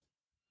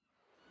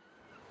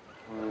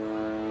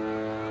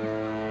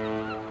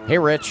Hey,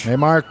 Rich. Hey,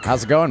 Mark.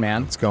 How's it going,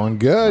 man? It's going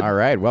good. All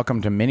right.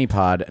 Welcome to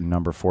Minipod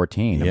number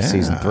 14 of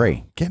season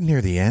 3. Getting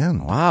near the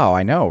end. Wow,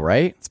 I know,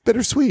 right? It's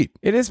bittersweet.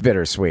 It is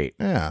bittersweet.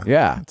 Yeah.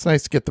 Yeah. It's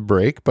nice to get the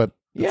break, but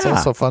it's Yeah.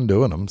 also fun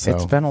doing them. So.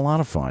 It's been a lot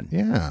of fun.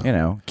 Yeah. You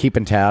know,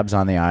 keeping tabs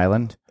on the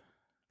island.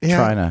 Yeah,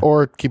 trying to-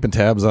 or keeping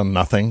tabs on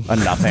nothing. On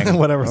nothing.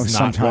 Whatever's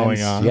not Sometimes,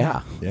 going on.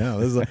 yeah. Yeah.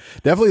 There's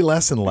definitely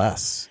less and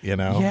less, you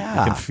know. Yeah.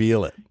 You can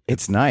feel it.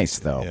 It's nice,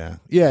 though. Yeah.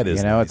 Yeah, it is.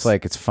 You know, nice.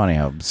 it's funny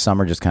how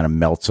summer just kind of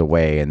melts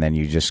away and then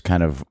you just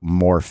kind of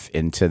morph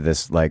into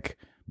this like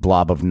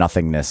blob of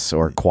nothingness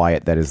or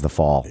quiet that is the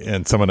fall.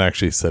 And someone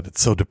actually said,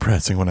 it's so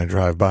depressing when I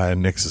drive by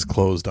and Nick's is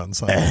closed on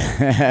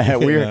Sunday.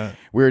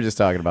 We were just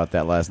talking about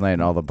that last night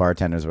and all the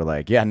bartenders were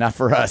like, yeah, not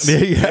for us.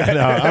 Yeah,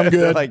 no, I'm They're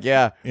good. like,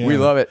 yeah, we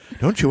love it.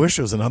 Don't you wish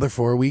there was another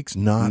 4 weeks?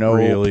 Not Nope.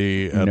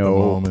 really at the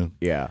moment.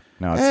 Yeah.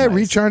 No, it's Hey, nice.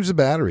 recharge the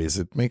batteries.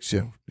 It makes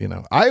you,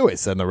 I always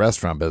said in the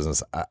restaurant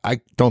business, I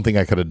don't think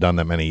I could have done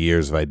that many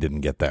years if I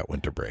didn't get that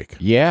winter break. I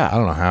Yeah.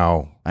 don't know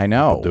how I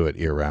know. people do it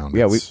year round.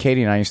 Yeah, It's-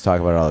 Katie and I used to talk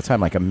about it all the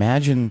time. Like,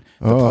 imagine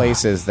the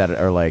places that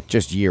are like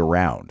just year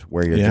round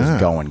where you're Yeah. just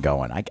going.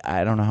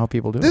 I don't know how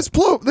people do There's it.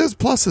 there's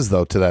pluses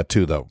though to that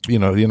too though. You're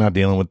not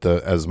dealing with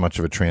as much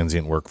of a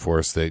transient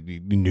workforce, that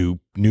new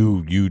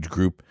huge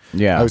group.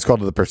 Yeah. I always call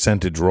it the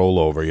percentage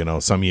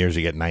rollover. Some years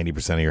you get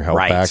 90% of your help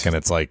Right. back, and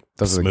it's like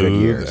Those are the smooth,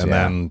 good years, and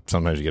yeah. then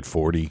sometimes you get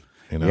 40.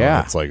 Yeah.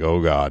 and it's like,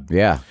 oh god,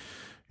 Yeah.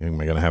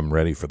 am I going to have them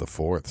ready for the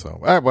 4th? So, all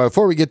right, well,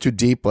 before we get too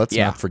deep, let's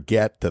Yeah. not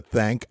forget to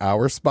thank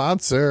our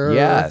sponsor.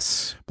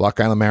 Yes. Block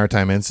Island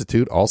Maritime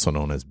Institute, also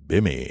known as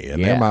BIMI. And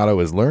Yeah. their motto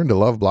is learn to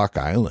love Block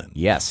Island.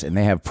 Yes. And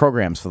they have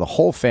programs for the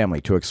whole family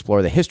to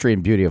explore the history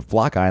and beauty of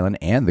Block Island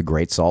and the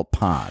Great Salt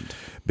Pond.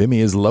 BIMI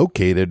is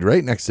located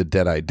right next to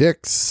Deadeye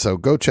Dick's, so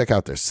go check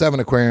out their 7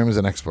 aquariums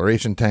and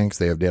exploration tanks.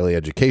 They have daily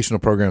educational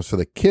programs for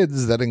the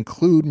kids that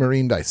include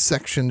marine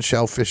dissection,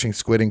 shell fishing,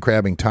 squidding,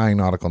 crabbing, tying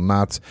nautical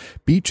knots,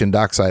 beach and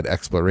dockside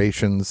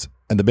explorations,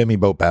 and the BIMI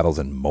boat battles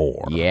and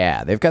more.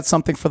 Yeah. They've got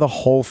something for the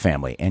whole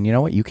family. And you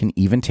know what? You can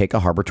even take a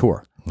harbor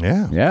tour.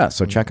 Yeah. Yeah.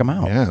 So check them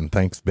out. Yeah, and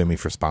thanks, BIMI,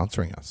 for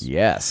sponsoring us.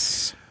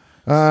 Yes.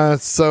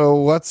 So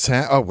what's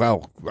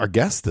our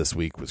guest this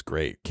week was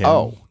great.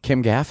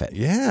 Kim Gaffett.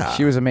 Yeah.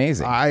 She was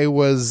amazing. I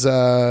was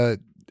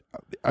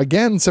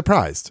again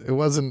surprised. It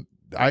wasn't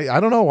I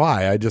don't know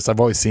why. I've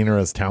always seen her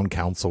as town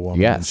councilwoman.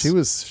 Yes.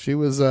 She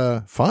was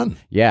fun.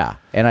 Yeah,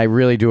 and I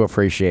really do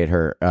appreciate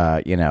her,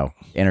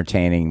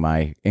 entertaining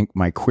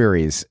my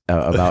queries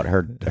about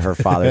her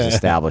father's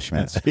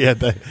establishments. Yeah.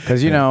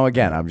 Because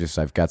again,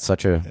 I've got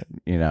such a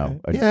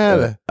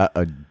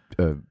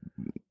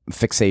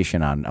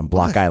fixation on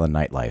Block Island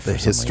nightlife. The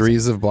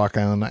histories of Block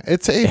Island.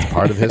 It's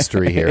part of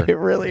history here. It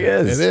really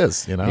is. It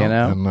is,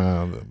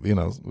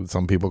 And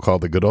some people call it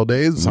the good old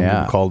days. Some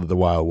people called it the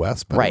Wild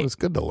West. But Right. it was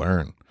good to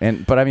learn.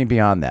 But I mean,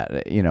 beyond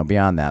that,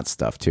 beyond that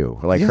stuff too,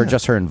 like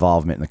her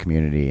involvement in the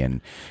community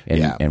and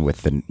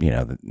with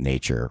the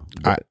nature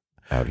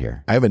out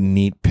here. I have a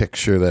neat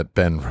picture that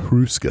Ben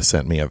Hruska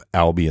sent me of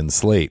Albion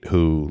Slate,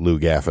 who Lou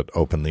Gaffett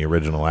opened the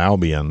original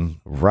Albion.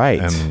 Right.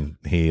 And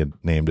he had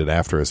named it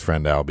after his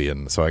friend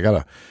Albion. So I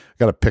got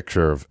a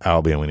picture of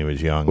Albion when he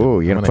was young. Ooh,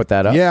 you're going to put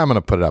that up? Yeah, I'm going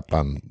to put it up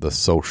on the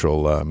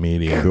social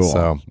media. Cool.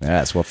 So,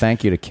 yes. Well,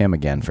 thank you to Kim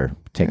again for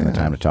taking the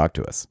time to talk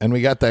to us. and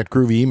we got that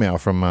groovy email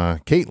from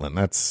Caitlin.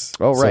 Right.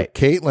 So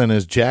Caitlin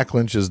is Jack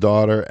Lynch's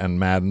daughter and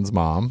Madden's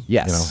mom.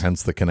 Yes.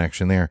 Hence the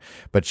connection there.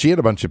 But she had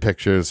a bunch of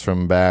pictures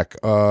from back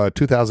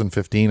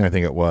 2015, I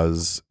think it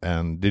was.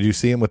 And did you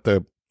see him with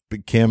the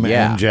Kim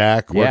and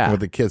Jack working with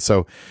the kids?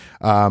 So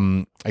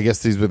I guess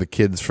these were the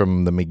kids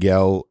from the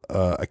Miguel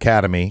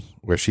Academy,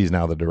 where she's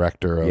now the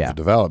director of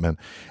development.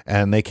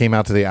 And they came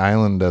out to the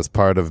island as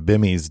part of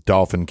BIMI's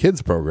Dolphin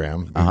Kids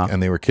program.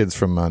 And they were kids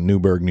from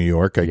Newburgh, New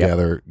York, I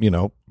gather,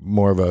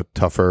 more of a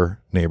tougher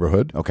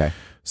neighborhood. Okay.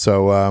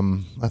 So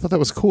I thought that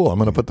was cool. I'm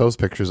going to put those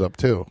pictures up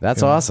too.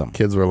 That's awesome.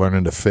 Kids were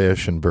learning to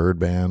fish and bird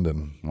band.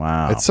 And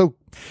Wow.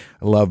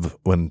 I love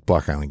when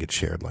Block Island gets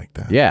shared like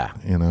that. Yeah.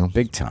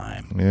 Big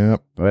time.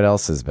 Yep. What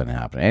else has been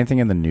happening? Anything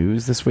in the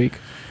news this week?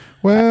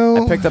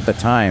 Well, I picked up the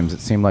Times.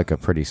 It seemed like a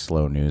pretty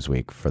slow news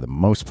week for the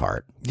most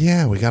part.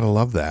 yeah, we got to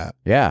love that.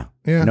 Yeah.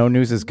 Yeah. No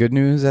news is good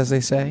news, as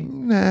they say.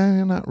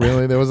 Nah, not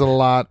really. There was a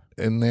lot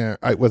in there.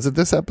 Was it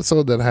this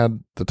episode that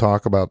had to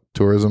talk about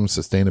tourism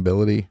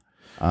sustainability?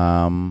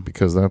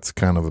 Because that's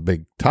kind of a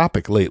big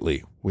topic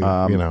lately.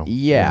 How we.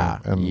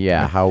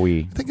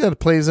 I think that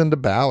plays into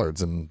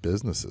Ballards and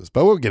businesses,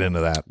 but we'll get into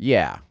that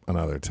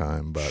another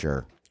time. But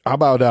Sure. How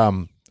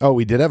about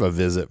we did have a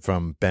visit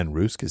from Ben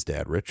Ruska's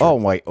dad, Richard. Oh,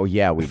 wait. Oh,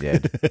 yeah, we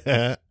did.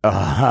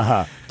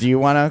 Do you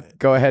want to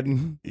go ahead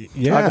and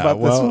talk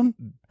about this one?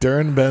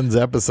 During Ben's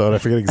episode, I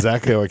forget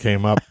exactly how it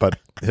came up, but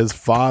his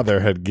father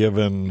had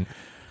given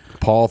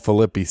Paul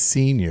Filippi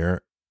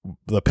Sr.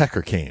 the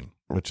pecker cane,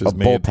 which is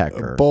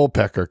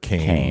bullpecker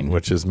cane,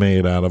 which is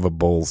made out of a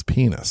bull's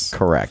penis.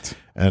 Correct.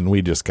 And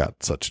we just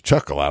got such a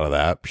chuckle out of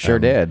that. Sure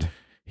did.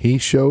 He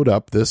showed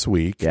up this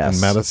week Yes.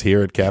 and met us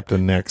here at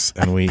Captain Nick's,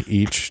 and we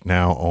each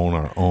now own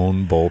our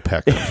own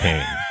bullpecker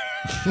cane.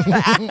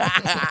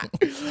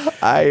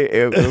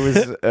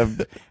 I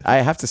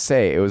have to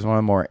say, it was one of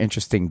the more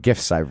interesting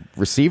gifts I've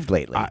received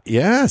lately.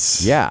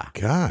 Yes. Yeah.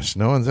 Gosh,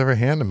 no one's ever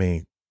handed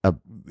me a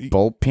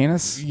bull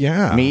penis.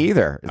 Yeah, me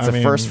either. It's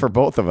a first for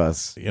both of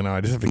us. I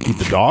just have to keep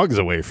the dogs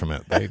away from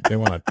it. They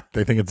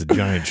think it's a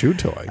giant chew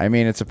toy. I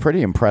mean, it's a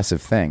pretty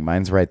impressive thing.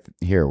 Mine's right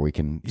here. We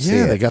can see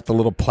it. They got the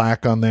little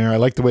plaque on there. I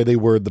like the way they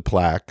word the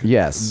plaque.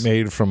 Yes,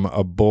 made from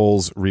a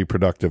bull's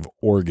reproductive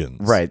organs.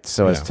 Right,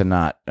 so as to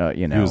not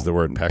use the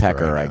word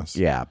pecker.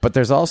 Yeah, but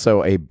there's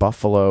also a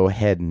buffalo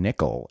head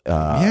nickel.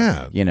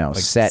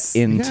 Set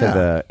into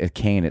the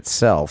cane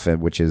itself,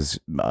 which is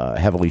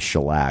heavily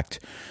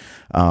shellacked.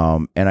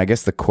 And I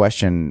guess the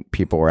question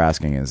people were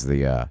asking is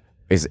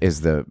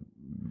is the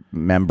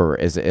member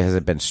has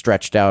it been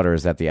stretched out, or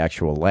is that the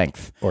actual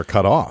length, or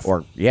cut off,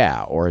 or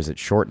is it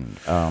shortened?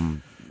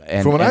 From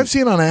what I've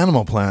seen on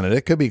Animal Planet,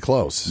 it could be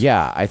close.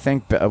 Yeah, I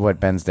think what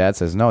Ben's dad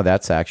says. No,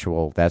 that's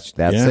actual. That's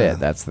it.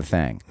 That's the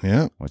thing.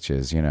 Yeah, which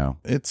is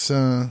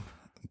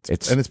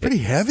it's pretty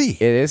heavy.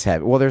 It is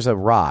heavy. Well, there's a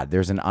rod.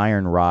 There's an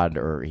iron rod,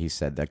 or he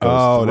said that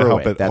goes through to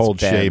help it that's hold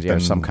shape,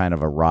 and some kind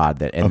of a rod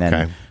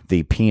then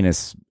the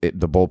penis,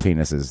 the bull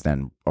penis, is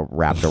then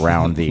wrapped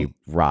around the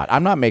rod.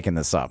 I'm not making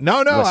this up.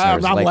 No,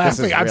 I'm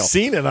laughing. I've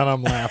seen it, and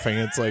I'm laughing.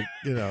 It's like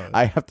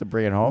I have to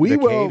bring it home to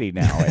Katie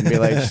now and be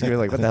like, she's gonna be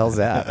like, "What the hell's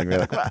that?" And be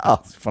like,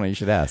 "Well, it's funny you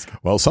should ask."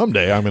 Well,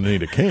 someday I'm going to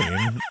need a cane,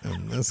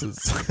 and this is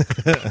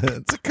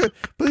it's a good.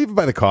 Leave it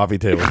by the coffee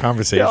table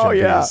conversation. Oh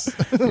yeah,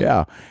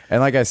 yeah.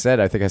 And like I said,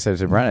 I think I said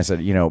to Brian, I said,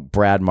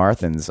 Brad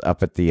Marthin's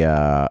up at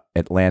the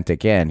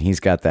Atlantic Inn. He's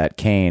got that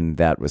cane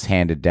that was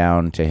handed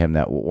down to him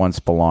that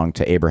once belonged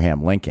to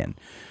Abraham Lincoln.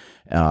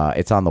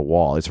 It's on the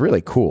wall. It's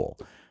really cool.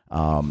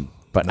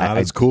 But not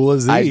as cool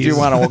as these. I do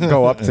want to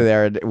go up to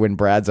there when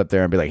Brad's up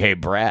there and be like, "Hey,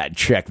 Brad,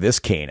 check this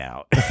cane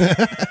out."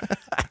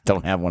 I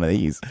don't have one of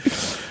these.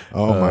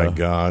 Oh my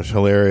gosh,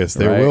 hilarious!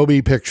 There will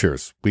be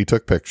pictures. We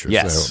took pictures.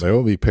 Yes, there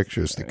will be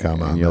pictures to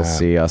come on. You'll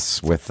see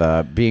us with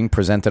being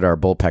presented our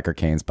bullpecker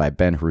canes by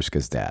Ben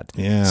Hruska's dad.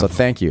 Yeah. So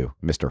thank you,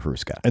 Mr.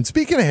 Hruska. And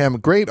speaking of him,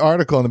 great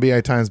article in the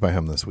BI Times by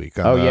him this week.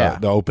 On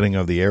the opening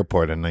of the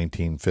airport in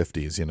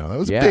 1950s. That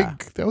was big.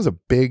 That was a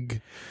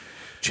big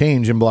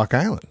change in Block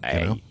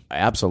Island.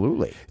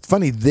 Absolutely. It's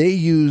funny, they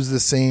use the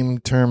same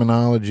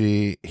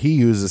terminology. He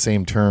used the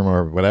same term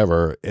or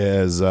whatever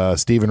as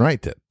Stephen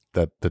Wright did.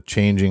 That the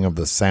changing of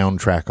the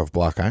soundtrack of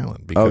Block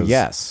Island.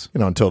 Because,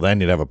 until then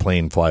you'd have a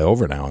plane fly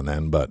over now and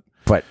then, but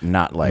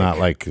not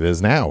like it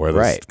is now, where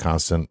there's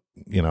constant.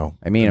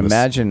 I mean,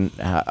 imagine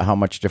how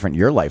much different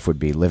your life would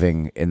be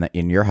living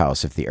in your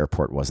house if the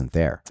airport wasn't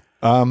there.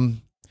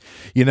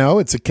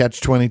 It's a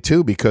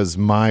catch-22 because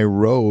my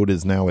road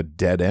is now a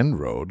dead-end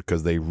road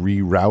because they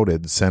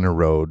rerouted Center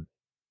Road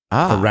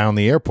around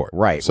the airport.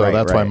 Right. So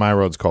that's why my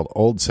road's called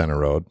Old Center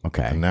Road.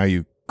 Okay. And now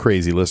you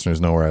crazy listeners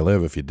know where I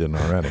live if you didn't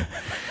already.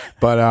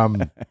 But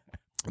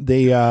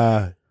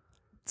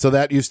so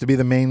that used to be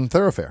the main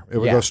thoroughfare. It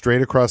would go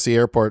straight across the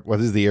airport, what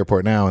is the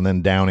airport now, and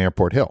then down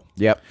Airport Hill.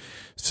 Yep.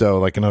 So,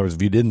 like, in other words,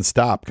 if you didn't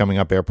stop coming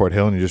up Airport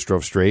Hill and you just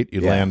drove straight,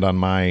 you'd land on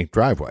my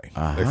driveway.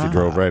 If you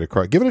drove right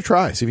across. Give it a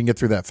try. See if you can get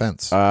through that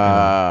fence.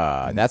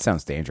 That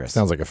sounds dangerous.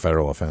 Sounds like a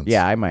federal offense.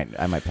 Yeah, I might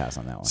pass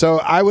on that one. So,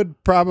 I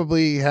would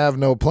probably have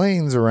no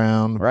planes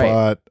around,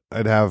 but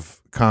I'd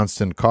have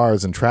constant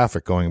cars and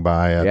traffic going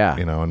by at,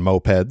 and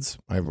mopeds.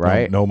 I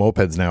have no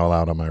mopeds now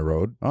allowed on my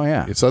road. Oh,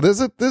 yeah. So,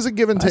 there's a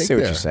give and take there. I see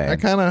what you're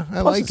saying.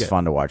 I like it. It's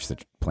fun to watch the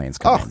planes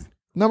come in.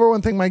 Number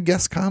one thing my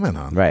guests comment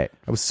on. Right.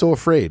 I was so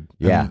afraid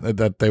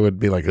that they would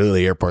be like, oh,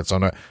 the airport's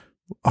on.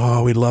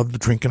 We love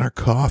drinking our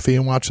coffee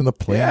and watching the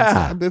planes.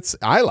 Yeah.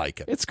 I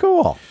like it. It's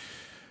cool.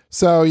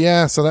 So,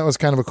 so that was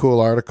kind of a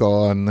cool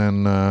article. And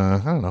then,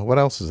 I don't know, what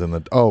else is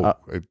in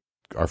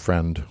our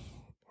friend,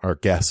 our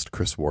guest,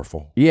 Chris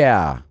Warfel.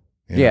 Yeah.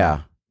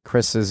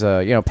 Chris is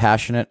a,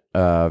 passionate,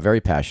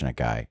 very passionate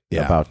guy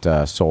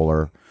about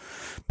solar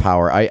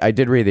power. I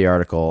did read the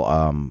article.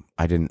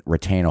 I didn't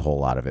retain a whole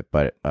lot of it,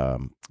 but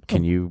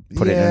can you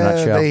put it in a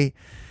nutshell?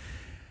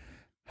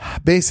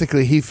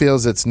 Basically, he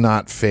feels it's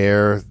not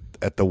fair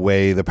at the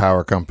way the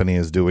power company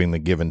is doing the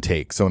give and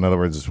take. So in other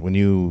words, when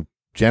you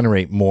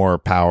generate more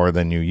power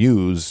than you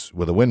use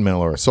with a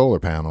windmill or a solar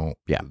panel,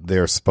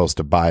 they're supposed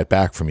to buy it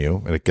back from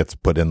you and it gets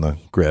put in the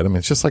grid. I mean,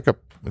 it's just like a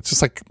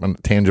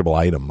tangible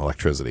item,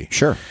 electricity.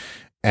 Sure.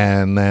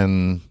 And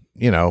then,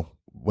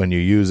 when you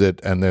use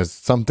it, and there's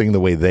something the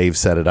way they've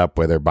set it up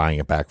where they're buying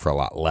it back for a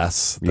lot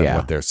less than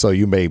what they're. So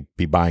you may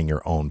be buying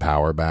your own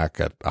power back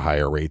at a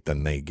higher rate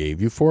than they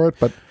gave you for it,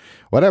 but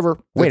whatever.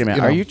 Wait a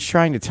minute. Are you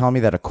trying to tell me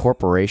that a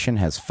corporation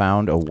has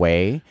found a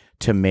way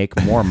to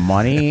make more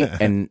money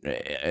and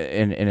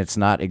it's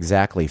not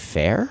exactly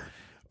fair?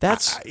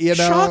 That's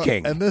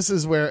shocking. And this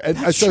is where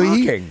That's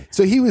shocking.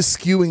 So he was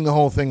skewing the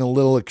whole thing a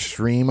little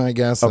extreme, I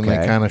guess. And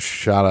they kind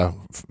of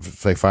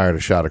they fired a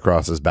shot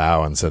across his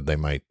bow and said they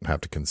might have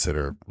to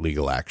consider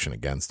legal action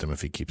against him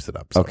if he keeps it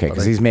up. So, okay,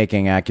 because he's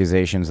making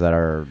accusations that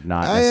are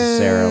not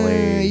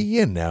necessarily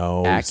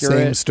accurate.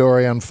 Same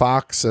story on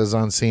Fox as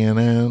on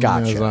CNN,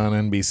 as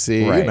on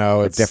NBC.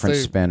 Right. It's a different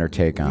spin or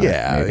take on it.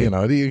 Yeah,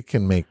 you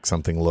can make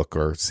something look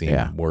or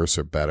seem worse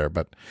or better.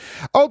 But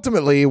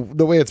ultimately,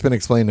 the way it's been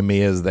explained to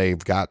me is they've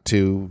got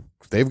to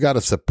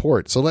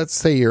support. So let's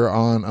say you're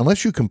on,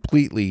 unless you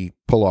completely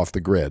pull off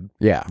the grid,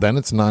 then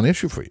it's a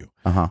non-issue for you.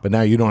 But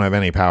now you don't have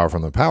any power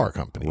from the power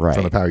company,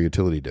 from the power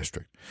utility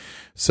district.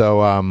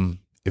 So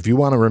if you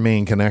want to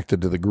remain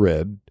connected to the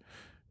grid,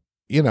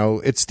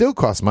 it still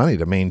costs money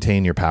to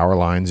maintain your power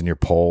lines and your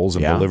poles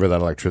and deliver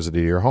that electricity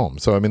to your home.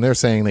 So, I mean, they're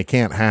saying they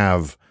can't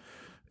have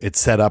it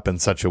set up in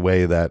such a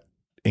way that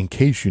in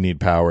case you need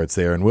power, it's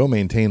there, and we'll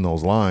maintain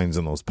those lines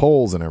and those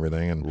poles and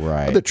everything. And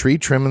the tree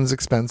trimming's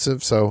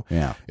expensive, so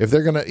if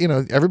they're gonna,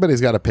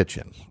 everybody's got to pitch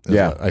in.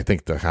 I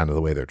think the kind of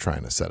the way they're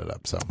trying to set it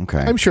up. So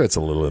I'm sure it's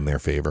a little in their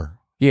favor.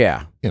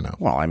 Yeah,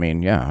 Well, I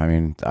mean,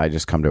 I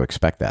just come to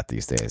expect that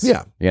these days.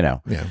 Yeah,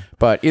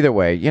 But either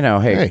way,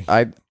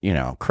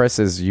 Chris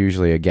is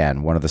usually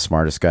again one of the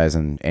smartest guys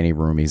in any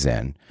room he's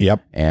in.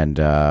 Yep.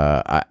 And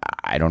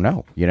I don't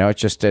know.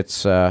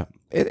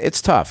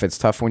 It's tough. It's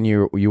tough when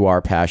you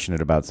are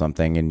passionate about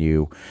something, and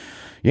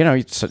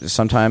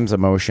sometimes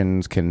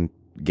emotions can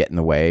get in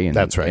the way, and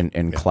that's right,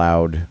 and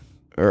cloud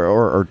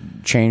or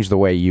change the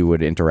way you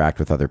would interact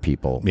with other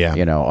people. Yeah,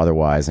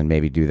 otherwise, and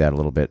maybe do that a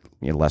little bit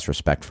less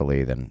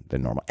respectfully than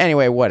normal.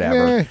 Anyway,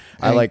 whatever.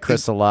 I like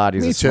Chris a lot.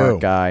 He's a smart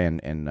guy,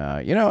 and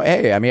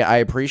hey, I mean, I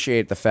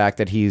appreciate the fact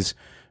that he's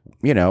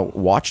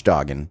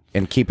watchdogging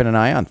and keeping an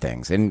eye on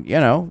things, and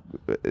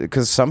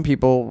because some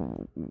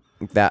people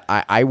that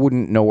I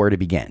wouldn't know where to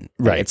begin.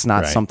 Right. It's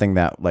not something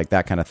that like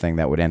that kind of thing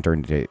that would enter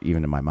into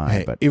even in my mind.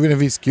 Hey, but even if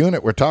he's skewing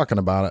it, we're talking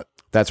about it.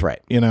 That's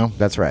right.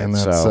 That's right. And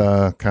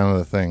that's kind of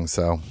the thing.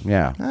 So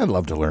yeah, I'd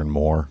love to learn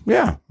more.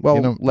 Yeah.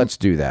 Well, let's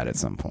do that at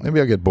some point. Maybe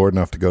I'll get bored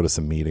enough to go to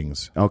some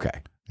meetings.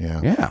 Okay.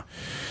 Yeah.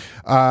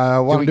 Yeah.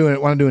 Want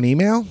to do an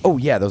email? Oh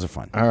yeah, those are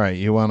fun. All right.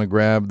 You want to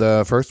grab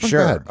the first one?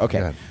 Sure.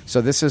 Okay.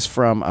 So this is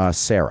from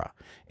Sarah.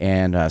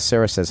 And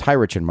Sarah says, "Hi,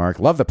 Rich and Mark.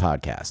 Love the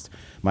podcast.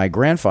 My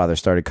grandfather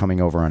started coming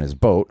over on his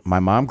boat. My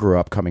mom grew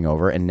up coming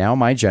over, and now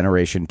my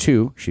generation,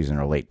 too, she's in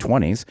her late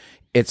 20s,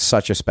 it's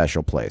such a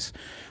special place.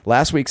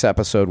 Last week's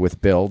episode with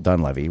Bill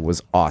Dunleavy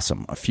was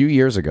awesome. A few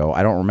years ago,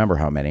 I don't remember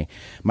how many,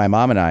 my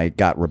mom and I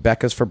got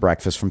Rebecca's for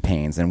breakfast from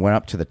Payne's and went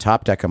up to the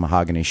top deck of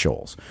Mahogany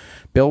Shoals.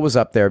 Bill was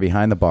up there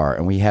behind the bar,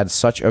 and we had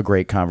such a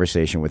great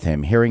conversation with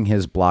him, hearing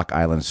his Block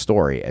Island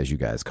story, as you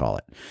guys call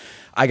it.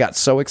 I got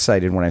so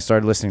excited when I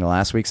started listening to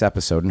last week's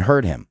episode and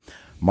heard him.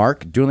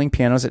 Mark, dueling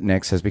pianos at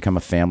Nick's has become a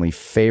family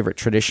favorite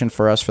tradition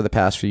for us for the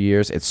past few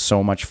years. It's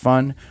so much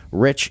fun.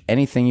 Rich,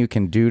 anything you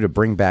can do to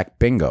bring back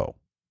bingo? ?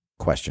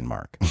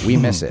 We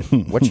miss it.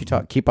 What you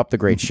talk? Keep up the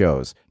great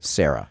shows.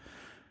 Sarah,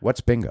 what's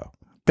bingo?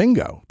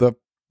 Bingo.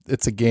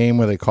 It's a game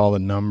where they call the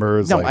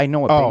numbers. No, I know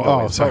what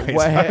bingo is. Sorry.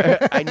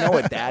 I know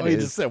what that is. You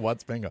just said,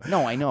 what's bingo?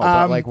 No, I know.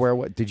 But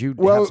what did you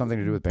have something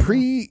to do with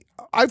bingo?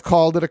 I've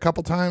called it a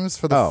couple times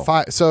for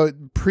the so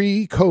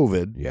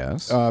pre-COVID.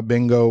 Yes,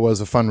 bingo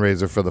was a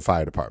fundraiser for the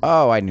fire department.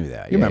 Oh, I knew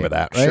that. You remember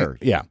that, right? Sure.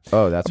 Yeah.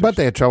 Oh, that's. But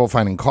they had trouble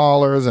finding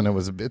callers, and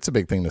it's a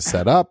big thing to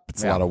set up.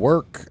 It's a lot of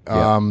work.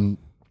 Yeah.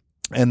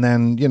 And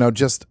then,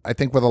 I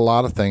think with a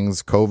lot of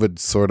things, COVID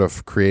sort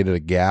of created a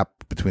gap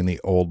between the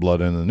old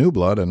blood and the new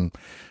blood. And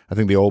I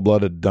think the old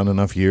blood had done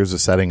enough years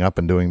of setting up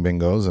and doing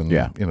bingos. And,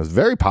 it's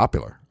very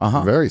popular,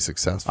 very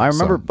successful. I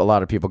remember a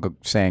lot of people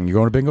saying, "You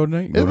going to bingo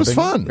tonight?" It was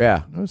fun.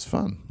 Yeah. It was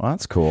fun. Well,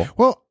 that's cool.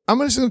 Well, I'm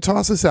just going to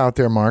toss this out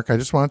there, Mark. I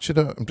just want you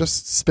to, I'm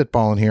just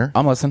spitballing here.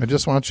 I'm listening. I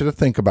just want you to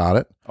think about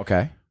it.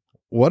 Okay.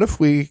 What if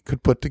we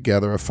could put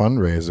together a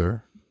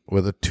fundraiser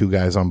with the two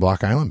guys on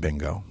Block Island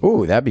bingo?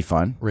 Ooh, that'd be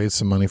fun. Raise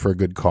some money for a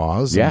good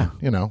cause. Yeah.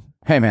 And,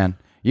 Hey, man,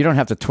 you don't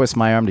have to twist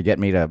my arm to get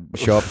me to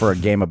show up for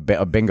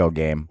a bingo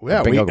game.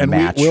 Yeah, a bingo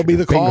match. We'll be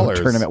the callers.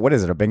 Tournament. What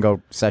is it? A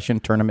bingo session,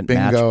 tournament,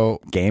 bingo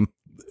match, game?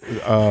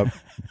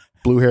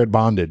 Blue-haired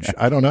bondage.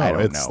 I don't know. I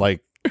don't it's know.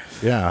 like,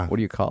 yeah. What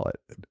do you call it?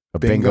 A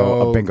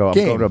bingo bingo. I'm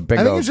game. going to a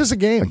bingo. I think it's just a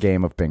game. A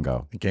game of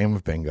bingo. A game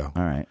of bingo.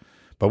 All right.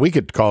 But we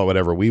could call it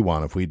whatever we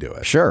want if we do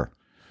it. Sure.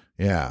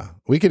 Yeah.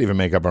 We could even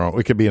make up our own.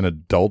 We could be an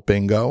adult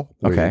bingo.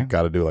 Okay. You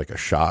got to do like a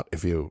shot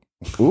if you.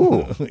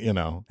 Ooh.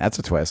 You That's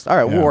a twist. All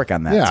right. We'll work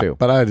on that too.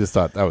 But I just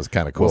thought that was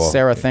kind of cool. Well,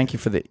 Sarah, thank you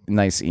for the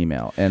nice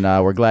email. And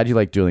we're glad you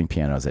like dueling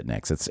pianos at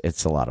Nick's.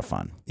 It's a lot of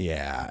fun.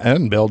 Yeah.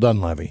 And Bill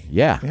Dunleavy.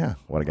 Yeah. Yeah.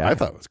 What a guy. I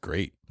thought it was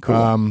great. Cool.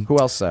 Who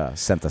else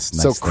sent us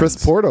nice So Chris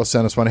things? Porto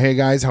sent us one. Hey,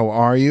 guys, how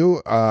are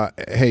you?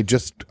 Hey,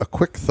 just a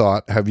quick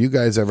thought. Have you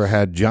guys ever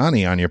had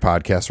Johnny on your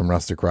podcast from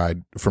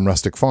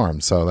Rustic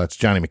Farm? So that's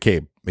Johnny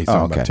McCabe. He's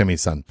talking about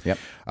Timmy's son. Yep.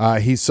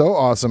 He's so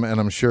awesome, and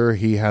I'm sure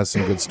he has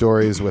some good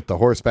stories with the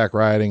horseback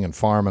riding and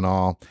farm and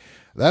all.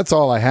 That's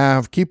all I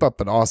have. Keep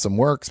up an awesome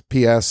works.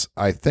 P.S.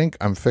 I think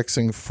I'm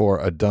fixing for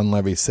a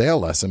Dunleavy sail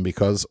lesson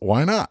because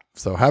why not?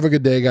 So have a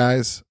good day,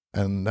 guys.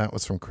 And that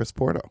was from Chris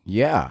Porto.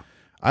 Yeah.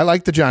 I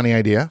like the Johnny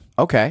idea.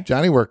 Okay.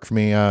 Johnny worked for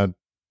me a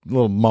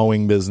little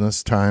mowing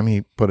business time.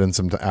 He put in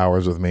some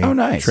hours with me. Oh,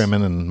 nice.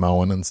 Trimming and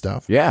mowing and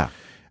stuff. Yeah.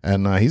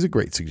 And he's a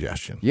great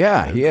suggestion.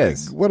 Yeah, he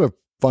is. What a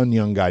fun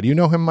young guy. Do you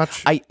know him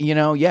much?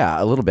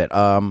 Yeah, a little bit.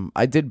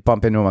 I did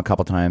bump into him a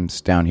couple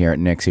times down here at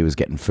Nick's. He was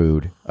getting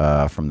food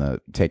from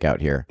the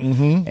takeout here,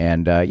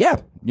 and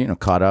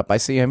caught up. I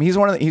see him. He's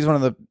one of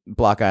the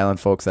Block Island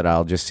folks that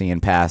I'll just see in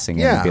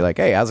passing and be like,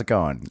 "Hey, how's it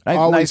going?"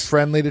 Always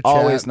friendly to chat.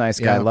 Always nice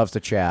guy. Loves to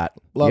chat.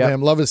 Love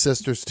him. Love his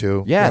sisters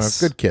too.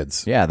 Yes, good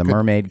kids. Yeah, the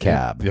Mermaid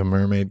Cab. The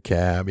Mermaid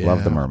Cab. Yeah.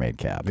 Love the Mermaid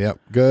Cab. Yep.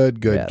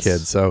 Good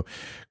kids. So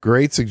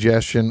great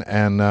suggestion.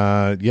 And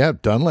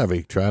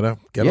Dunleavy. Try to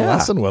get a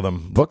lesson with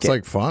him. Looks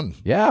like fun.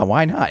 Yeah,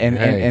 why not?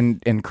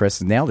 And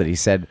Chris nailed it. He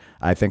said,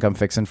 "I think I'm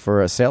fixing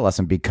for a sail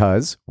lesson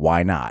because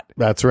why not?"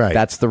 That's right.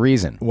 That's the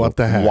reason. What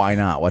the heck? Why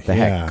not? What the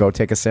heck? Go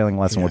take a sailing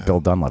lesson with Bill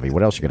Dunleavy.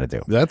 What else are you gonna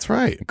do? That's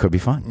right. It could be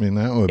fun. I mean,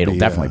 it'll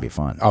definitely be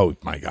fun. Oh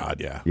my God,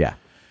 yeah. Yeah.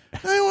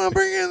 I want to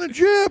bring in the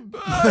jib.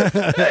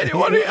 Hey, do you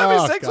want to have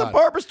me sing some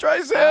Barbra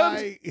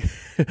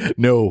Streisand?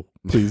 No,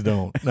 please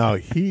don't. No,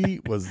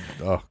 he was,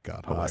 oh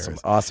God,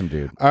 hilarious. Awesome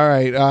dude. All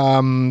right,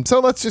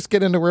 so let's just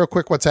get into real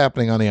quick what's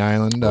happening on the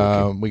island.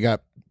 Okay. We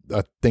got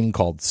a thing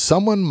called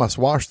Someone Must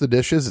Wash the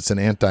Dishes. It's an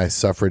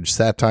anti-suffrage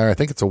satire. I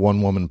think it's a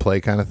one-woman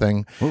play kind of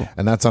thing. Ooh.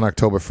 And that's on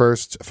October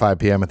 1st, 5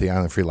 p.m. at the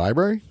Island Free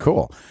Library.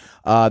 Cool.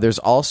 There's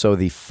also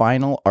the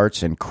Final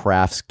Arts and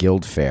Crafts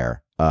Guild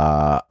Fair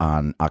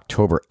on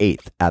October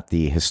 8th at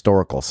the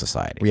Historical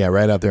Society. Yeah,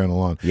 right out there on the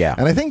lawn. Yeah.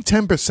 And I think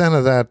 10%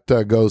 of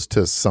that goes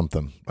to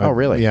something. Oh,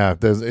 really? Yeah.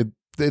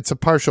 It's a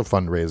partial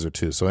fundraiser,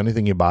 too. So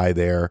anything you buy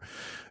there,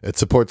 it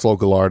supports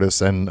local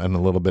artists and a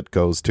little bit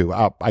goes to,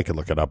 I could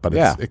look it up, but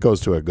it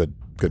goes to a good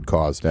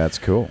cause. That's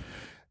cool.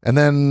 And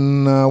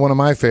then one of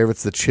my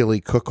favorites, the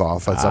Chili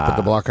Cook-Off. That's up at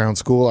the Block Island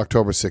School,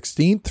 October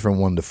 16th from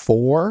 1 to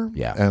 4.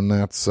 Yeah. And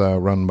that's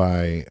run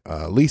by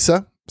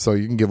Lisa. So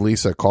you can give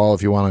Lisa a call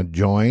if you want to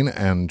join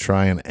and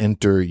try and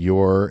enter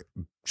your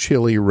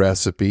chili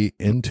recipe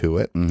into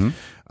it. Mm-hmm.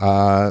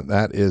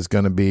 That is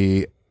going to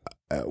be,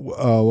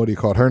 what do you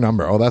call it? Her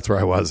number. Oh, that's where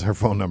I was. Her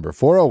phone number,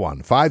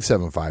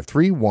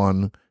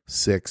 401-575-3167.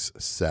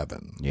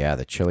 Yeah,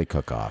 the Chili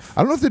Cook-Off.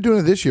 I don't know if they're doing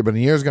it this year, but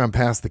in years gone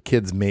past, the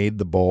kids made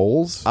the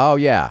bowls. Oh,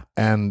 yeah.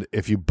 And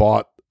if you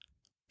bought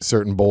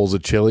certain bowls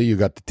of chili, you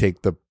got to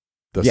take the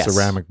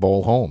ceramic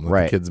bowl home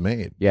that the kids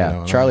made.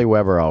 Yeah, Charlie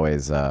Weber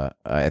always,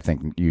 I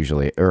think,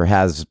 usually, or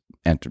has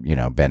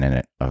been in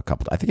it a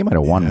couple. I think he might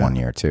have won one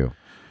year too.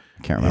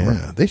 I can't remember.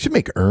 Yeah. They should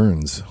make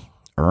urns.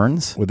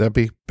 Urns? Would that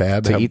be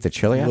bad to eat the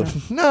chili out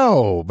of?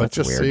 No, but that's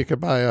just weird. So you could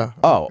buy an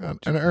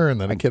urn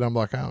that a kid on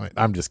Block Island.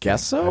 I'm just kidding.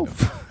 Guess so.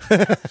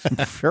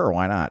 Sure,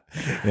 why not?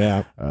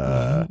 Yeah.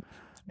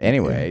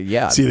 Anyway,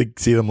 yeah.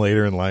 See them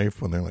later in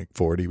life when they're like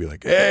 40. Be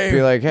like,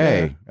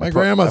 hey, my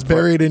grandma's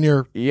buried in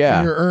your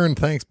urn.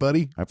 Thanks,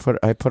 buddy. I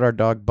put our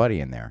dog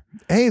Buddy in there.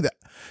 Hey,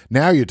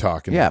 now you're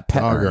talking. Yeah,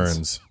 pet dog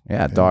urns.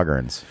 Yeah, dog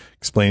urns.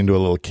 Explain to a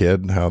little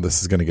kid how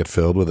this is going to get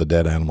filled with a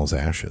dead animal's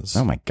ashes.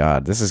 Oh my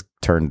God, this has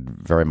turned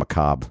very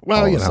macabre. Well,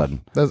 all of a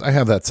sudden. I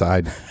have that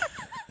side.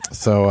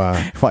 So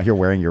while you're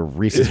wearing your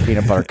Reese's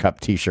Peanut Butter Cup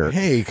T-shirt.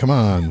 Hey, come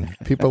on.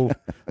 People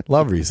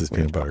love Reese's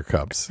Peanut Butter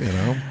Cups,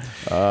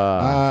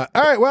 all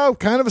right, well,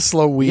 kind of a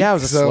slow week. Yeah, it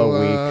was a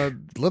slow week.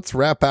 Let's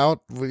wrap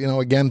out.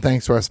 Again,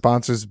 thanks to our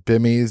sponsors.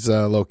 Bimy's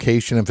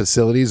location and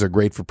facilities are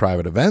great for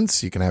private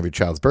events. You can have your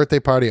child's birthday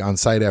party on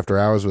site after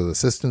hours with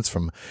assistance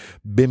from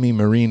Bimmy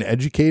Marine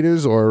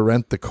educators, or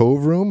rent the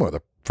Cove Room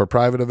for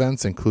private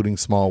events, including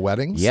small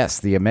weddings. Yes,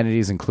 the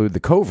amenities include the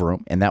Cove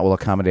Room, and that will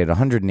accommodate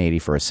 180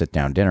 for a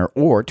sit-down dinner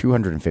or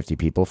 250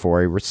 people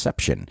for a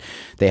reception.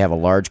 They have a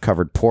large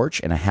covered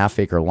porch and a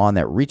half-acre lawn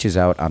that reaches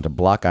out onto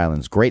Block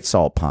Island's Great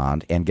Salt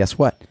Pond, and guess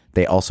what?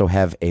 They also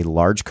have a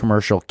large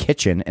commercial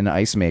kitchen and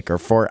ice maker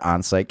for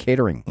on-site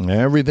catering.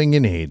 Everything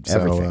you need.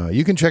 So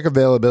you can check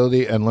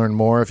availability and learn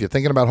more. If you're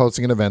thinking about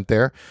hosting an event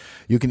there,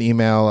 you can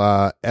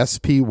email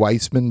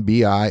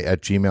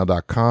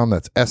spweissmanbi@gmail.com.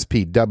 That's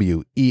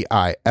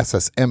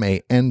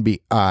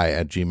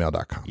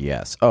spweissmanbi@gmail.com.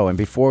 Yes. Oh, and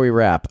before we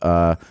wrap,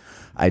 I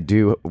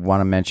do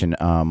want to mention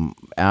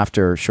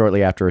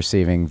shortly after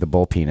receiving the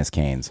bull penis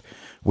canes,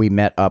 we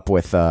met up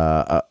with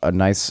a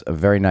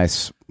very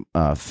nice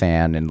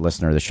fan and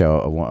listener of the show,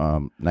 a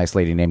nice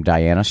lady named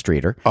Diana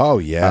Streeter. Oh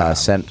yeah,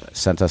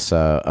 sent us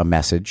a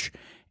message,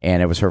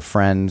 and it was her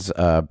friend's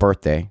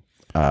birthday,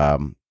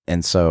 and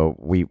so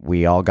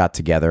we all got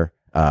together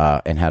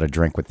and had a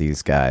drink with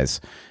these guys,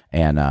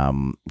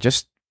 and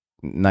just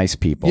nice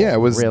people. Yeah, it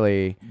was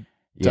really.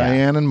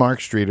 Diane and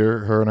Mark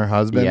Streeter, her and her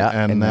husband,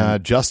 and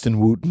then, Justin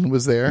Wooten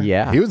was there.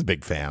 Yeah, he was a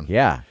big fan.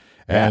 Yeah.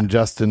 And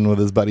Justin with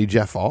his buddy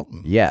Jeff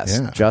Alton.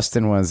 Yes,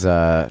 Justin was.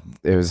 It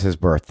was his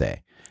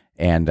birthday,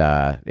 and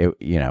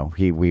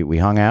we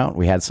hung out.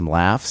 We had some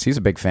laughs. He's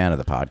a big fan of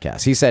the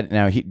podcast. He said,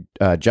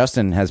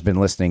 Justin has been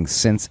listening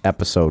since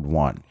episode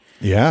 1.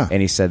 Yeah.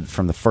 And he said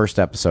from the first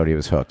episode he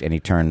was hooked, and he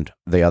turned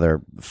the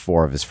other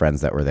 4 of his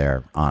friends that were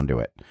there onto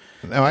it.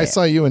 Now, I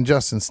saw you and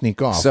Justin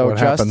sneak off. So what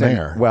happened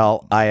there?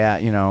 Well,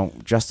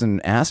 Justin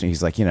asked me,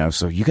 he's like,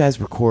 so you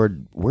guys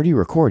record, where do you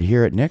record?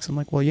 Here at Nick's? I'm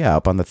like, well, yeah,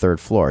 up on the 3rd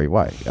floor.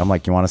 Why? I'm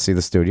like, you want to see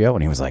the studio?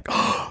 And he was like,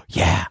 oh,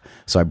 yeah.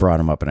 So I brought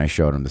him up and I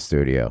showed him the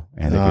studio.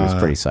 And I think he was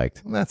pretty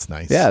psyched. That's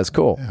nice. Yeah, it's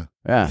cool.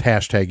 Yeah.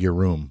 Hashtag your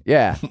room.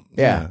 Yeah.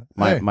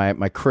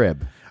 My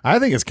crib. I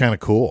think it's kind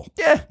of cool.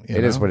 Yeah.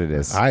 It is what it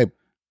is.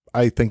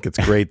 I think it's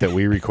great that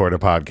we record a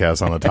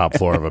podcast on the top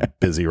floor of a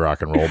busy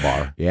rock and roll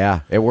bar.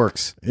 Yeah, it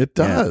works. It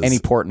does. Yeah. Any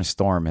port in a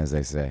storm, as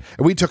they say.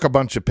 We took a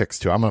bunch of pics,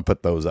 too. I'm going to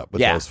put those up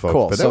with those folks.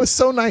 Cool. But that was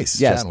so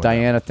nice. Yes,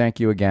 Diana, thank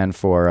you again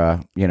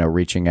for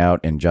reaching out.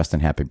 And Justin,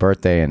 happy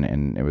birthday.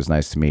 And it was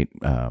nice to meet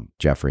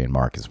Jeffrey and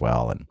Mark as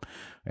well. And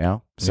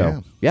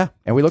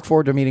and we look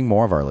forward to meeting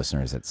more of our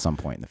listeners at some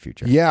point in the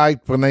future. Yeah,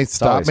 when they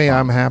stop me,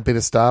 I'm happy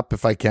to stop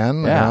if I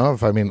can. Yeah.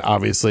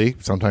 Obviously,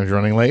 sometimes you're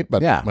running late,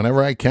 but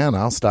whenever I can,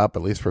 I'll stop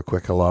at least for a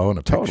quick hello and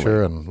a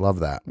picture, and love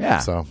that. Yeah.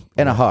 So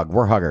and a hug.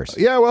 We're huggers.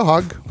 Yeah, we'll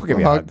hug. We'll give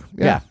you a hug.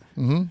 Yeah.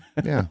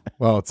 Mm-hmm. Yeah.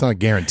 Well, it's not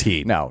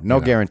guaranteed. No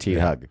guaranteed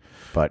hug.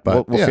 But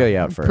we'll feel you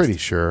out first. Pretty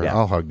sure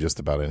I'll hug just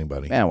about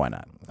anybody. Yeah, why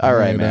not? All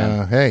right,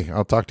 man. Hey,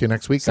 I'll talk to you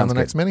next week on the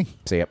next mini.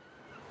 See ya.